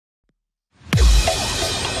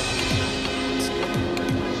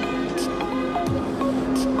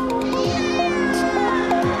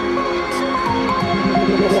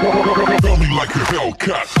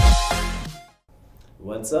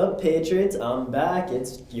What's up, Patriots? I'm back.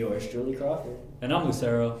 It's yours truly, Crawford. And I'm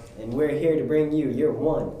Lucero. And we're here to bring you your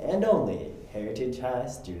one and only Heritage High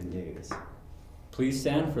student news. Please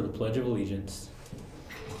stand for the Pledge of Allegiance.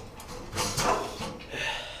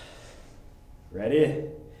 Ready?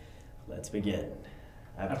 Let's begin.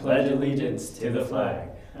 I pledge allegiance to the flag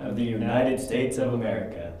of the United States of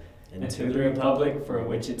America and to the republic for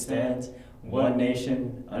which it stands, one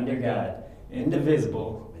nation, under God,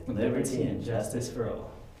 indivisible, with liberty and justice for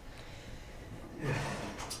all.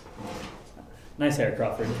 Nice hair,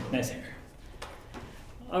 Crawford. Nice hair.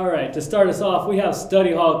 All right, to start us off, we have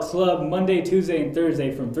Study Hall Club Monday, Tuesday, and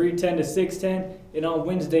Thursday from 3:10 to 6:10, and on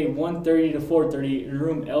Wednesday, 1:30 to 4:30 in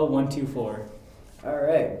room L124. All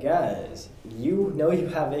right, guys, you know you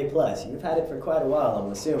have A+. You've had it for quite a while,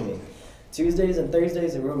 I'm assuming. Tuesdays and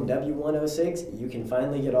Thursdays in room W106, you can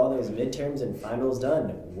finally get all those midterms and finals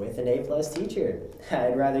done with an A+ teacher.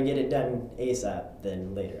 I'd rather get it done ASAP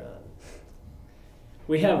than later on.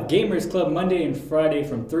 We have Gamers Club Monday and Friday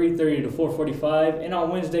from 3:30 to 4:45, and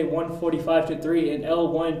on Wednesday, 1:45 to 3 in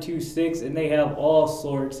L126, and they have all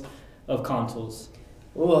sorts of consoles.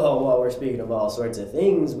 Well, while we're speaking of all sorts of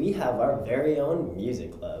things, we have our very own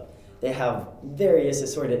music club. They have various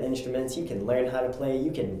assorted instruments you can learn how to play. You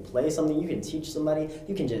can play something, you can teach somebody,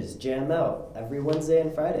 you can just jam out every Wednesday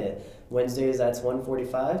and Friday. Wednesdays, that's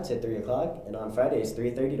 1:45 to 3 o'clock, and on Fridays,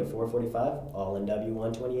 3:30 to 4:45, all in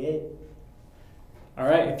W128. All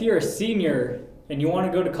right, if you're a senior and you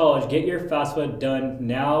want to go to college, get your FAFSA done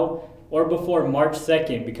now or before March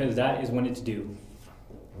 2nd, because that is when it's due.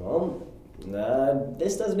 Well,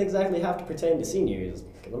 this doesn't exactly have to pertain to seniors,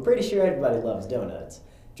 because I'm pretty sure everybody loves donuts.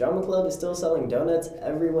 Drama Club is still selling donuts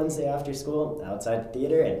every Wednesday after school, outside the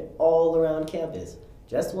theater, and all around campus.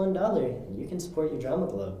 Just $1, and you can support your drama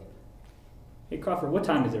club. Hey Crawford, what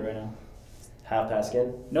time is it right now?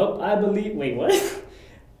 10:30. Nope, I believe, wait, what?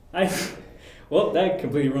 Well, that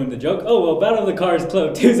completely ruined the joke. Oh, well, Battle of the Cars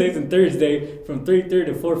Club, Tuesdays and Thursday from 3:30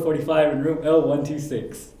 to 4:45 in room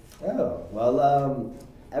L126. Oh, well,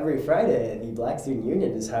 every Friday, the Black Student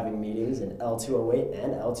Union is having meetings in L208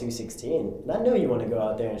 and L216. And I know you want to go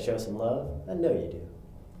out there and show some love. I know you do.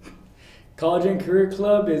 College and Career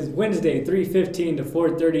Club is Wednesday, 3:15 to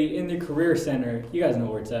 4:30 in the Career Center. You guys know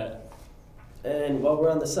where it's at. And while we're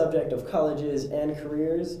on the subject of colleges and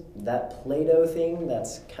careers, that Play-Doh thing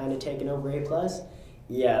that's kind of taken over A+,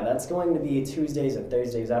 yeah, that's going to be Tuesdays and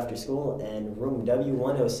Thursdays after school, and room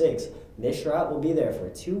W106. Miss Schrott will be there for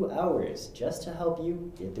 2 hours just to help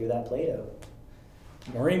you get through that Play-Doh.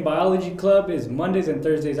 Marine Biology Club is Mondays and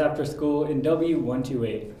Thursdays after school in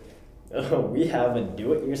W128. Oh, we have a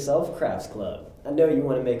do-it-yourself crafts club. I know you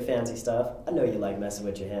want to make fancy stuff. I know you like messing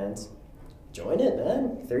with your hands. Join it,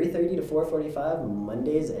 man. 3:30 to 4:45,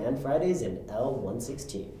 Mondays and Fridays in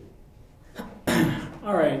L116.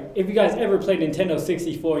 All right, if you guys ever played Nintendo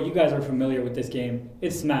 64, you guys are familiar with this game.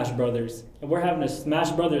 It's Smash Brothers. And we're having a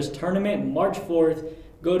Smash Brothers tournament March 4th.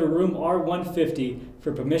 Go to room R150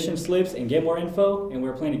 for permission slips and get more info. And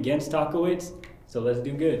we're playing against Takowitz, so let's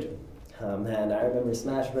do good. Oh man, I remember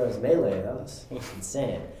Smash Bros. Melee. That was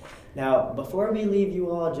insane. Now, before we leave you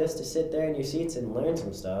all just to sit there in your seats and learn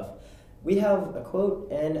some stuff, we have a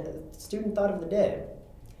quote and student thought of the day.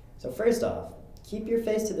 So first off, keep your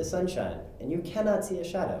face to the sunshine, and you cannot see a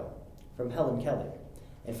shadow, from Helen Keller.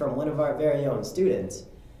 And from one of our very own students,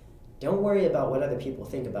 don't worry about what other people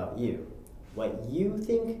think about you. What you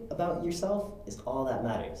think about yourself is all that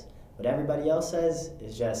matters. What everybody else says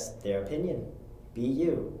is just their opinion. Be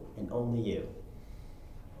you, and only you.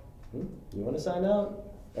 You want to sign out?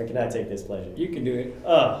 Or can I take this pleasure? You can do it.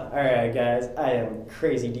 Oh, alright guys, I am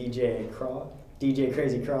Crazy DJ Craw. DJ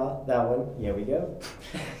Crazy Craw, that one. Here we go.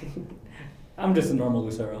 I'm just a normal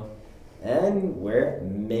Lucero. And we're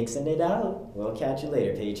mixing it out. We'll catch you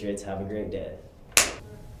later, Patriots. Have a great day.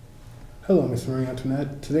 Hello, Ms. Marie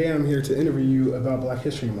Antoinette. Today I'm here to interview you about Black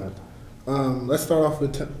History Month. Let's start off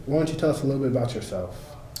with, why don't you tell us a little bit about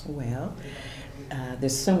yourself? Well,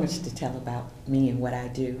 there's so much to tell about me and what I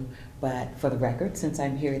do, but for the record, since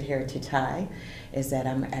I'm here at Heritage High, is that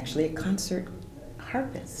I'm actually a concert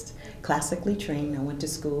harpist, classically trained. I went to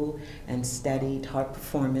school and studied harp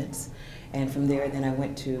performance, and from there then I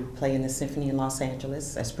went to play in the symphony in Los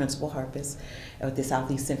Angeles as principal harpist with the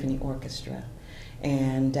Southeast Symphony Orchestra.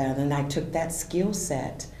 And then I took that skill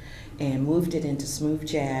set and moved it into smooth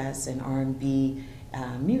jazz and R&B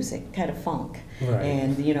music, kind of funk. Right.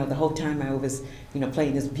 And the whole time I was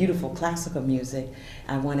playing this beautiful classical music,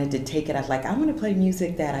 I wanted to take it. I was like, I want to play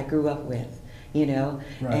music that I grew up with.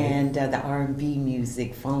 Right. And the R&B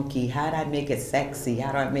music, funky. How do I make it sexy?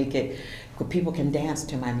 How do I make it people can dance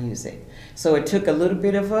to my music. So it took a little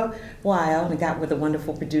bit of a while, and I got with a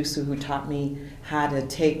wonderful producer who taught me how to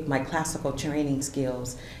take my classical training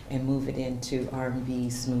skills and move it into R&B,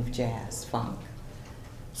 smooth jazz, funk.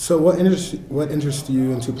 So what interested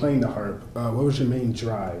you into playing the harp? What was your main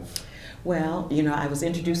drive? Well, you know, I was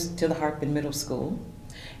introduced to the harp in middle school,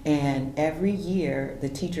 and every year the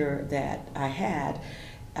teacher that I had,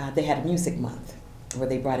 they had a music month where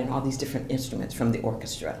they brought in all these different instruments from the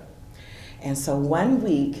orchestra. And so one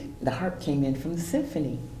week, the harp came in from the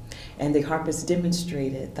symphony, and the harpist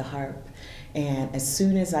demonstrated the harp. And as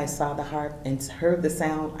soon as I saw the harp and heard the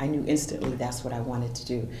sound, I knew instantly that's what I wanted to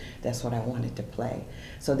do. That's what I wanted to play.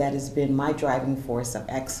 So that has been my driving force of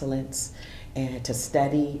excellence, and to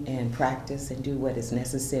study and practice and do what is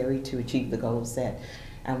necessary to achieve the goals that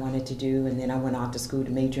I wanted to do. And then I went off to school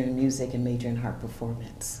to major in music and major in harp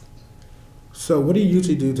performance. So what do you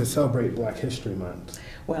usually do to celebrate Black History Month?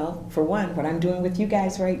 Well, for one, what I'm doing with you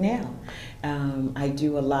guys right now, I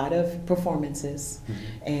do a lot of performances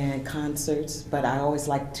and concerts, but I always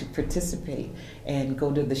like to participate and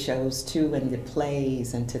go to the shows too, and the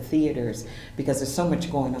plays and to theaters, because there's so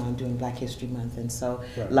much going on during Black History Month. And so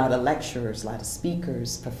a lot of lecturers, a lot of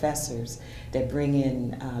speakers, professors that bring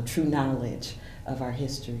in true knowledge of our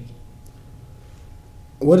history.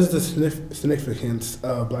 What is the significance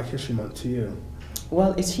of Black History Month to you?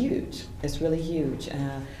 Well, it's huge. It's really huge.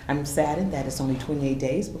 I'm saddened that it's only 28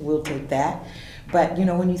 days, but we'll take that. But you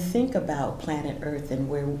know, when you think about planet Earth and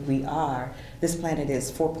where we are, this planet is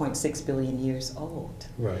 4.6 billion years old.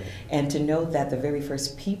 Right. And to know that the very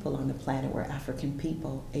first people on the planet were African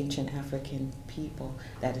people, ancient African people,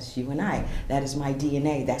 that is you and I. That is my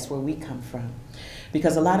DNA. That's where we come from.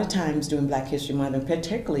 Because a lot of times during Black History Month, and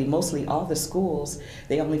particularly mostly all the schools,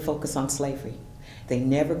 they only focus on slavery. They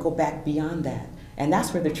never go back beyond that. And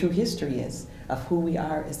that's where the true history is, of who we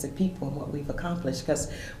are as a people and what we've accomplished.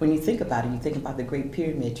 Because when you think about it, you think about the Great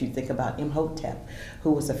Pyramid, you think about Imhotep,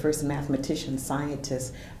 who was the first mathematician,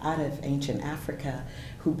 scientist out of ancient Africa,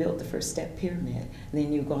 who built the first step pyramid. And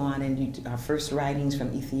then you go on and our first writings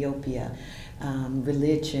from Ethiopia,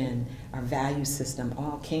 religion, our value system,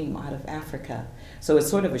 all came out of Africa. So it's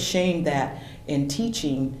sort of a shame that in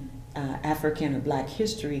teaching African or Black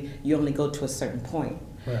history, you only go to a certain point.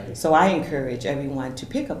 Right. So I encourage everyone to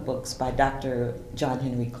pick up books by Dr. John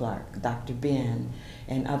Henry Clarke, Dr. Ben,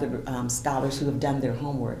 and other scholars who have done their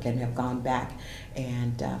homework and have gone back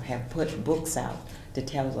and have put books out to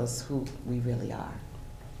tell us who we really are.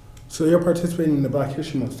 So you're participating in the Black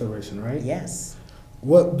History Month celebration, right? Yes.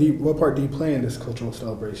 What part do you play in this cultural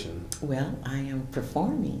celebration? Well, I am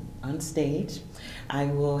performing on stage. I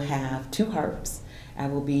will have 2 harps. I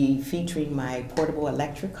will be featuring my portable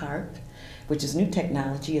electric harp, which is new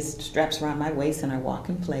technology. It straps around my waist and I walk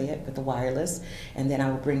and play it with the wireless. And then I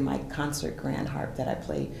will bring my concert grand harp that I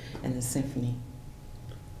play in the symphony.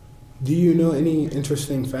 Do you know any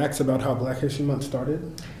interesting facts about how Black History Month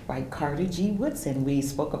started? Right, Carter G. Woodson, we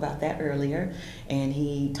spoke about that earlier, and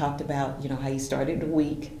he talked about, you know, how he started the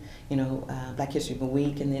week, you know, Black History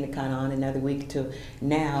Week, and then it kind of on another week to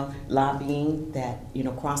now lobbying that, you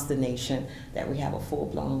know, across the nation that we have a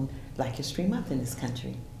full-blown Black History Month in this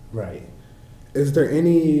country. Right. Is there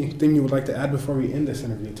anything you would like to add before we end this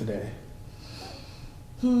interview today?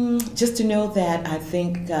 Just to know that I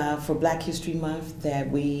think for Black History Month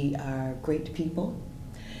that we are great people,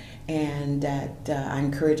 and that I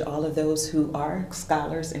encourage all of those who are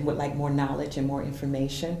scholars and would like more knowledge and more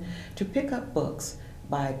information to pick up books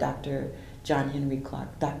by Dr. John Henry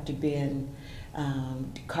Clarke, Dr. Ben,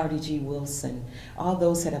 Carter G. Woodson, all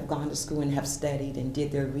those that have gone to school and have studied and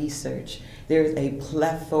did their research. There's a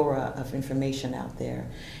plethora of information out there.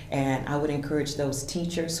 And I would encourage those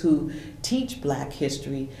teachers who teach Black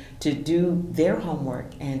history to do their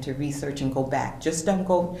homework and to research and go back. Just don't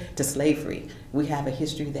go to slavery. We have a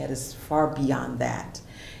history that is far beyond that.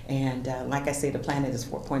 And like I say, the planet is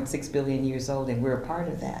 4.6 billion years old, and we're a part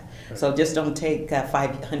of that. Right. So just don't take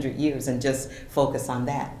 500 years and just focus on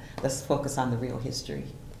that. Let's focus on the real history.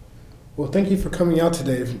 Well, thank you for coming out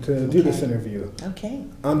today to do this interview. Okay.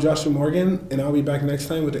 I'm Joshua Morgan, and I'll be back next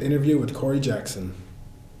time with an interview with Corey Jackson.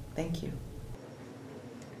 Thank you.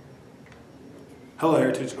 Hello,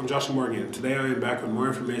 Heritage. I'm Joshua Morgan. Today I am back with more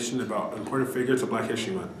information about important figures of Black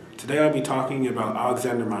History Month. Today I'll be talking about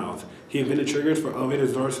Alexander Miles. He invented triggers for elevator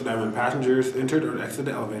doors so that when passengers entered or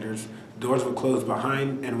exited elevators, doors would close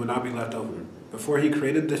behind and would not be left open. Before he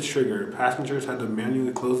created this trigger, passengers had to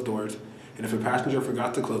manually close doors, and if a passenger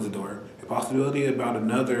forgot to close the door, the possibility about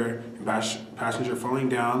another passenger falling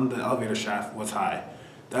down the elevator shaft was high.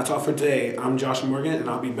 That's all for today. I'm Joshua Morgan, and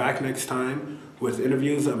I'll be back next time with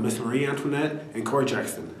interviews of Miss Marie Antoinette and Corey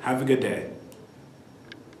Jackson. Have a good day.